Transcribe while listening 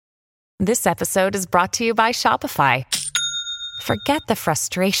This episode is brought to you by Shopify. Forget the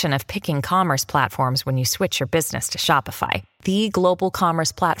frustration of picking commerce platforms when you switch your business to Shopify, the global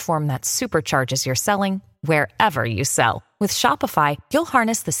commerce platform that supercharges your selling wherever you sell. With Shopify, you'll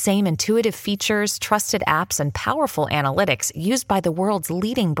harness the same intuitive features, trusted apps, and powerful analytics used by the world's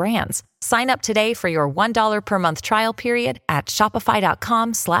leading brands. Sign up today for your $1 per month trial period at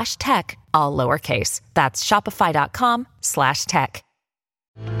shopify.com/tech, all lowercase. That's shopify.com/tech.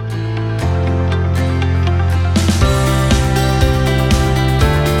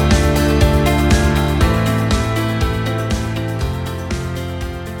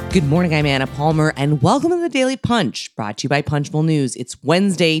 Good morning, I'm Anna Palmer, and welcome to the Daily Punch, brought to you by Punchbowl News. It's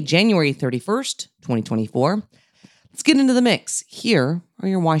Wednesday, January 31st, 2024. Let's get into the mix. Here are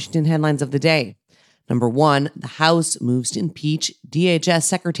your Washington headlines of the day. Number one, the House moves to impeach DHS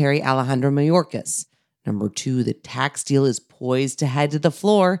Secretary Alejandro Mayorkas. Number two, the tax deal is poised to head to the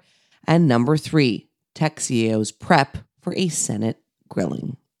floor. And number three, tech CEOs prep for a Senate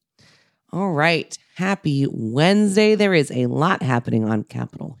grilling. All right. Happy Wednesday. There is a lot happening on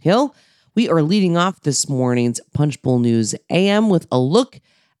Capitol Hill. We are leading off this morning's Punchbowl News AM with a look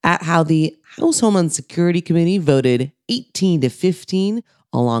at how the House Homeland Security Committee voted 18-15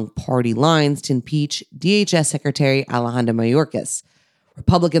 along party lines to impeach DHS Secretary Alejandro Mayorkas.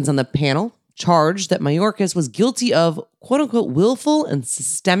 Republicans on the panel charged that Mayorkas was guilty of quote-unquote willful and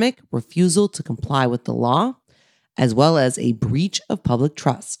systemic refusal to comply with the law, as well as a breach of public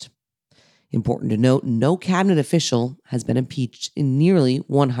trust. Important to note, no cabinet official has been impeached in nearly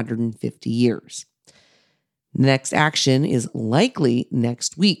 150 years. Next action is likely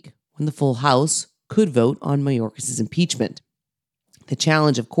next week, when the full House could vote on Mayorkas' impeachment. The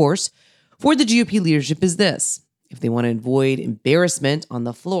challenge, of course, for the GOP leadership is this. If they want to avoid embarrassment on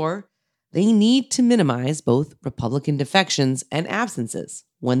the floor, they need to minimize both Republican defections and absences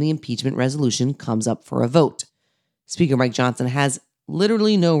when the impeachment resolution comes up for a vote. Speaker Mike Johnson has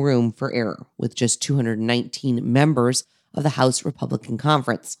literally no room for error, with just 219 members of the House Republican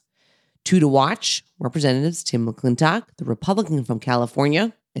Conference. Two to watch, Representatives Tim McClintock, the Republican from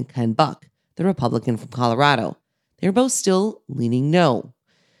California, and Ken Buck, the Republican from Colorado. They're both still leaning no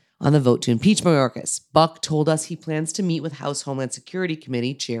on the vote to impeach Mayorkas. Buck told us he plans to meet with House Homeland Security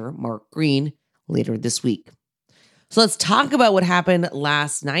Committee Chair Mark Green later this week. So let's talk about what happened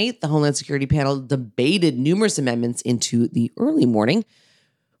last night. The Homeland Security panel debated numerous amendments into the early morning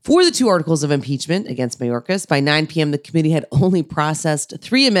for the two articles of impeachment against Mayorkas. By 9 p.m., the committee had only processed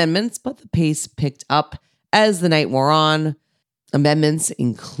 3 amendments, but the pace picked up as the night wore on. Amendments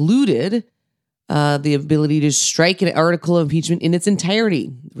included the ability to strike an article of impeachment in its entirety.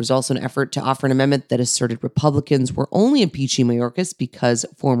 There was also an effort to offer an amendment that asserted Republicans were only impeaching Mayorkas because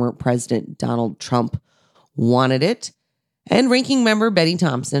former President Donald Trump wanted it. And Ranking Member Betty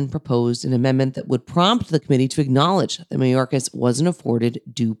Thompson proposed an amendment that would prompt the committee to acknowledge that Mayorkas wasn't afforded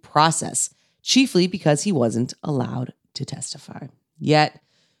due process, chiefly because he wasn't allowed to testify. Yet,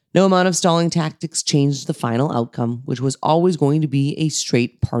 no amount of stalling tactics changed the final outcome, which was always going to be a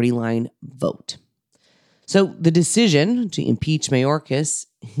straight party line vote. So the decision to impeach Mayorkas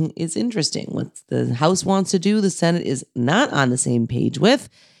is interesting. What the House wants to do, the Senate is not on the same page with.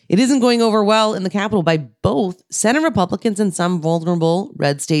 It isn't going over well in the Capitol by both Senate Republicans and some vulnerable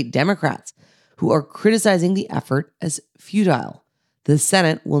red state Democrats who are criticizing the effort as futile. The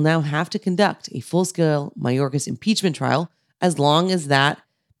Senate will now have to conduct a full-scale Mayorkas impeachment trial as long as that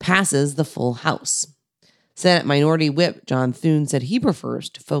passes the full House. Senate Minority Whip John Thune said he prefers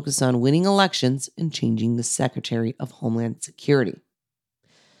to focus on winning elections and changing the Secretary of Homeland Security.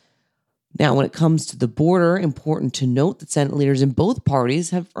 Now, when it comes to the border, important to note that Senate leaders in both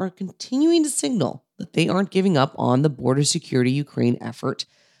parties are continuing to signal that they aren't giving up on the border security Ukraine effort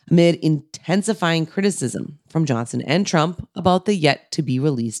amid intensifying criticism from Johnson and Trump about the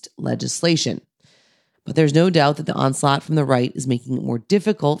yet-to-be-released legislation. But there's no doubt that the onslaught from the right is making it more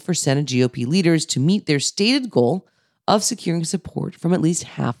difficult for Senate GOP leaders to meet their stated goal of securing support from at least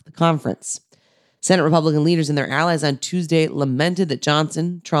half the conference. Senate Republican leaders and their allies on Tuesday lamented that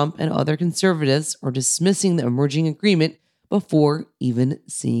Johnson, Trump, and other conservatives are dismissing the emerging agreement before even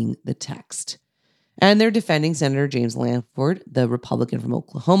seeing the text. And they're defending Senator James Lankford, the Republican from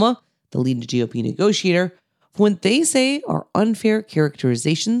Oklahoma, the lead GOP negotiator, for what they say are unfair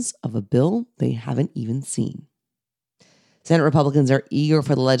characterizations of a bill they haven't even seen. Senate Republicans are eager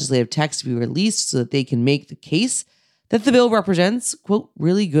for the legislative text to be released so that they can make the case that the bill represents, quote,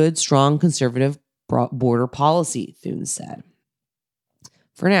 really good, strong conservative border policy, Thune said.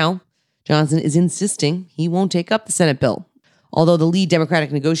 For now, Johnson is insisting he won't take up the Senate bill, although the lead Democratic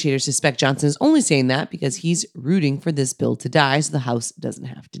negotiators suspect Johnson is only saying that because he's rooting for this bill to die so the House doesn't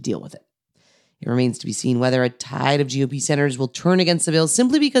have to deal with it. It remains to be seen whether a tide of GOP senators will turn against the bill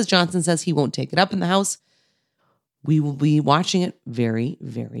simply because Johnson says he won't take it up in the House. We will be watching it very,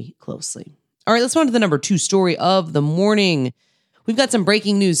 very closely. All right, let's move on to the number 2 story of the morning. We've got some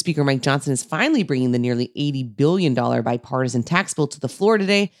breaking news. Speaker Mike Johnson is finally bringing the nearly $80 billion bipartisan tax bill to the floor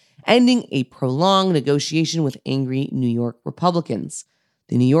today, ending a prolonged negotiation with angry New York Republicans.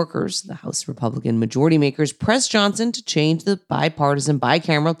 The New Yorkers, the House Republican majority makers, pressed Johnson to change the bipartisan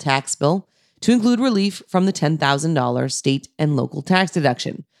bicameral tax bill to include relief from the $10,000 state and local tax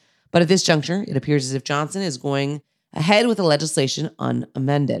deduction. But at this juncture, it appears as if Johnson is going ahead with the legislation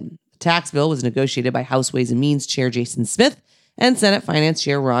unamended. The tax bill was negotiated by House Ways and Means Chair Jason Smith and Senate Finance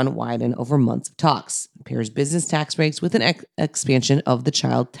Chair Ron Wyden over months of talks. It pairs business tax breaks with an expansion of the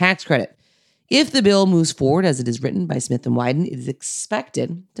child tax credit. If the bill moves forward as it is written by Smith and Wyden, it is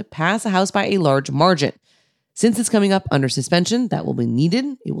expected to pass the House by a large margin. Since it's coming up under suspension, that will be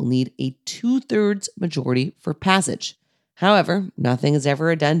needed. It will need a 2/3 majority for passage. However, nothing is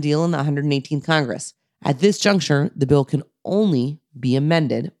ever a done deal in the 118th Congress. At this juncture, the bill can only be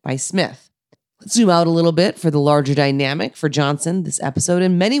amended by Smith. Let's zoom out a little bit for the larger dynamic for Johnson. This episode,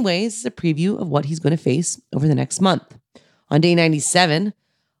 in many ways, is a preview of what he's going to face over the next month. On day 97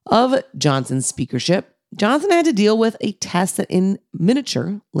 of Johnson's speakership, Johnson had to deal with a test that in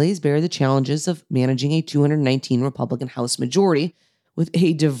miniature lays bare the challenges of managing a 219 Republican House majority with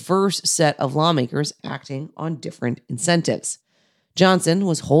a diverse set of lawmakers acting on different incentives. Johnson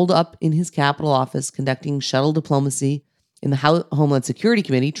was holed up in his Capitol office conducting shuttle diplomacy in the Homeland Security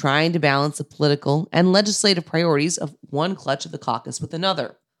Committee, trying to balance the political and legislative priorities of one clutch of the caucus with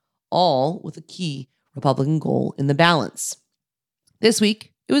another, all with a key Republican goal in the balance. This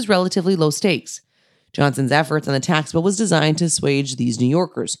week, it was relatively low stakes. Johnson's efforts on the tax bill was designed to assuage these New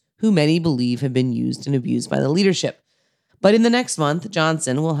Yorkers, who many believe have been used and abused by the leadership. But in the next month,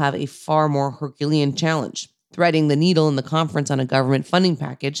 Johnson will have a far more Herculean challenge, threading the needle in the conference on a government funding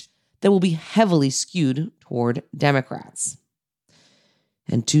package that will be heavily skewed toward Democrats.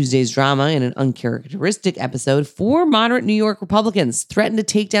 And Tuesday's drama, in an uncharacteristic episode, 4 moderate New York Republicans threatened to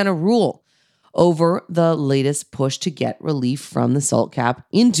take down a rule over the latest push to get relief from the SALT cap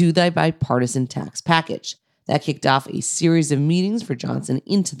into the bipartisan tax package. That kicked off a series of meetings for Johnson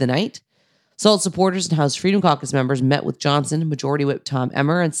into the night. SALT supporters and House Freedom Caucus members met with Johnson, Majority Whip Tom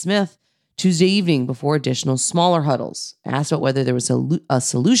Emmer, and Smith Tuesday evening before additional smaller huddles. Asked about whether there was a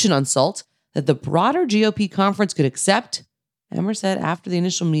solution on SALT that the broader GOP conference could accept, Emmer said after the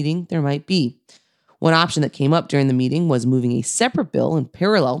initial meeting there might be. One option that came up during the meeting was moving a separate bill in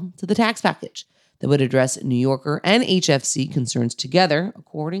parallel to the tax package that would address New Yorker and HFC concerns together,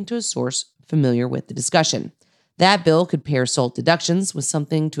 according to a source familiar with the discussion. That bill could pair SALT deductions with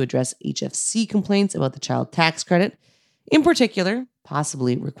something to address HFC complaints about the child tax credit, in particular,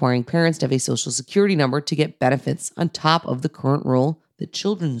 possibly requiring parents to have a Social Security number to get benefits on top of the current rule that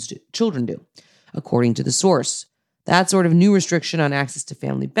children do, according to the source. That sort of new restriction on access to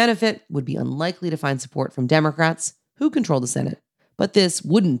family benefit would be unlikely to find support from Democrats, who control the Senate, but this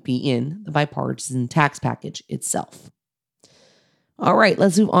wouldn't be in the bipartisan tax package itself. All right,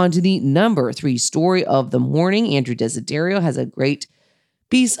 let's move on to the number 3 story of the morning. Andrew Desiderio has a great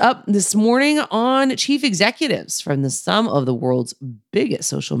piece up this morning on chief executives from some of the world's biggest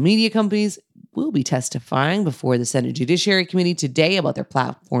social media companies will be testifying before the Senate Judiciary Committee today about their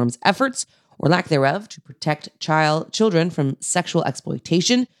platform's efforts or lack thereof to protect children from sexual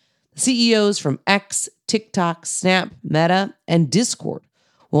exploitation. The CEOs from X, TikTok, Snap, Meta, and Discord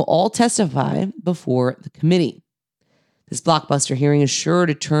will all testify before the committee. This blockbuster hearing is sure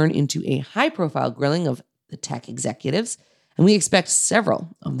to turn into a high-profile grilling of the tech executives, and we expect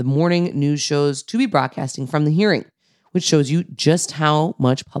several of the morning news shows to be broadcasting from the hearing, which shows you just how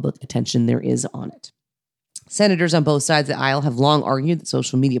much public attention there is on it. Senators on both sides of the aisle have long argued that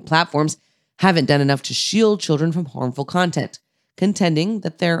social media platforms haven't done enough to shield children from harmful content, contending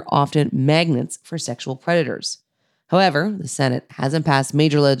that they're often magnets for sexual predators. However, the Senate hasn't passed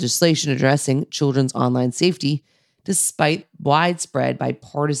major legislation addressing children's online safety, despite widespread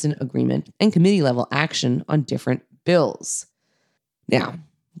bipartisan agreement and committee-level action on different bills. Now,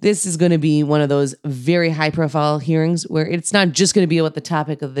 this is going to be one of those very high-profile hearings where it's not just going to be about the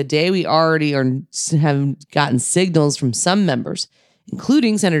topic of the day. We already have gotten signals from some members,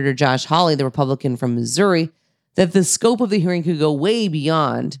 including Senator Josh Hawley, the Republican from Missouri, that the scope of the hearing could go way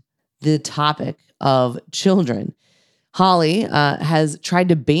beyond the topic of children. Hawley has tried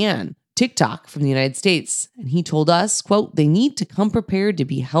to ban TikTok from the United States, and he told us, quote, "They need to come prepared to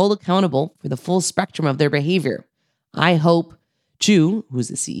be held accountable for the full spectrum of their behavior. I hope Chu, who's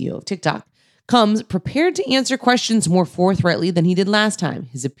the CEO of TikTok, comes prepared to answer questions more forthrightly than he did last time.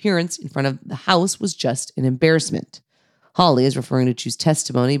 His appearance in front of the House was just an embarrassment. Hawley is referring to Chu's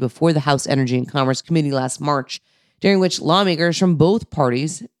testimony before the House Energy and Commerce Committee last March, during which lawmakers from both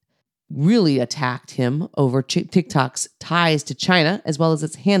parties really attacked him over TikTok's ties to China, as well as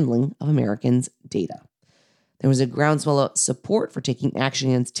its handling of Americans' data. There was a groundswell of support for taking action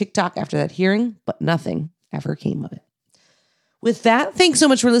against TikTok after that hearing, but nothing ever came of it. With that, thanks so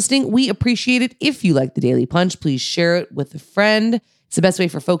much for listening. We appreciate it. If you like the Daily Punch, please share it with a friend. It's the best way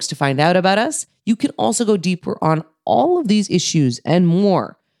for folks to find out about us. You can also go deeper on all of these issues and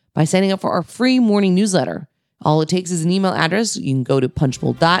more by signing up for our free morning newsletter. All it takes is an email address. You can go to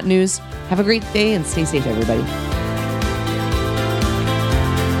punchbowl.news. Have a great day and stay safe, everybody.